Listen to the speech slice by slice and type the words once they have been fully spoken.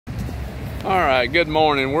All right, good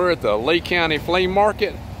morning. We're at the Lee County Flea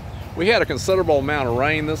Market. We had a considerable amount of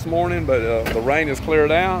rain this morning, but the rain has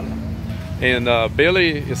cleared out. And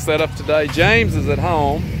Billy is set up today. James is at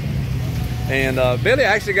home. And Billy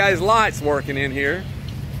actually got his lights working in here.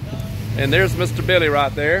 And there's Mr. Billy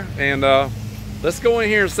right there. And let's go in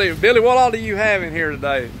here and see. Billy, what all do you have in here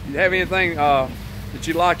today? Do you have anything that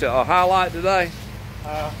you'd like to highlight today?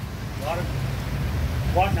 A lot of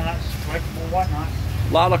whatnots, collectible whatnots.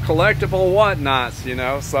 A lot of collectible whatnots, you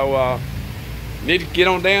know. So need to get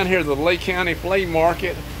on down here to the Lee County Flea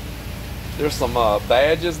Market. There's some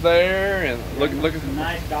badges there, and look at some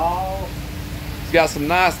nice dolls. He's got some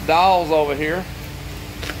nice dolls over here.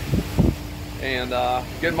 And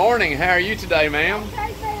good morning. How are you today, ma'am?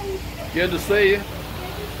 Good to see you.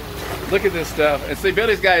 Look at this stuff. And see,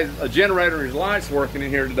 Billy's got a generator and his lights working in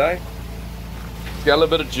here today. He's got a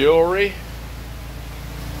little bit of jewelry.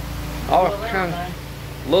 All kind of.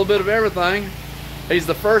 A little bit of everything. He's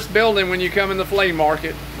the first building when you come in the flea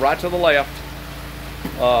market, right to the left,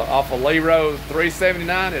 off of Lee Road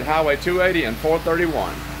 379 at Highway 280 and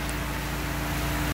 431.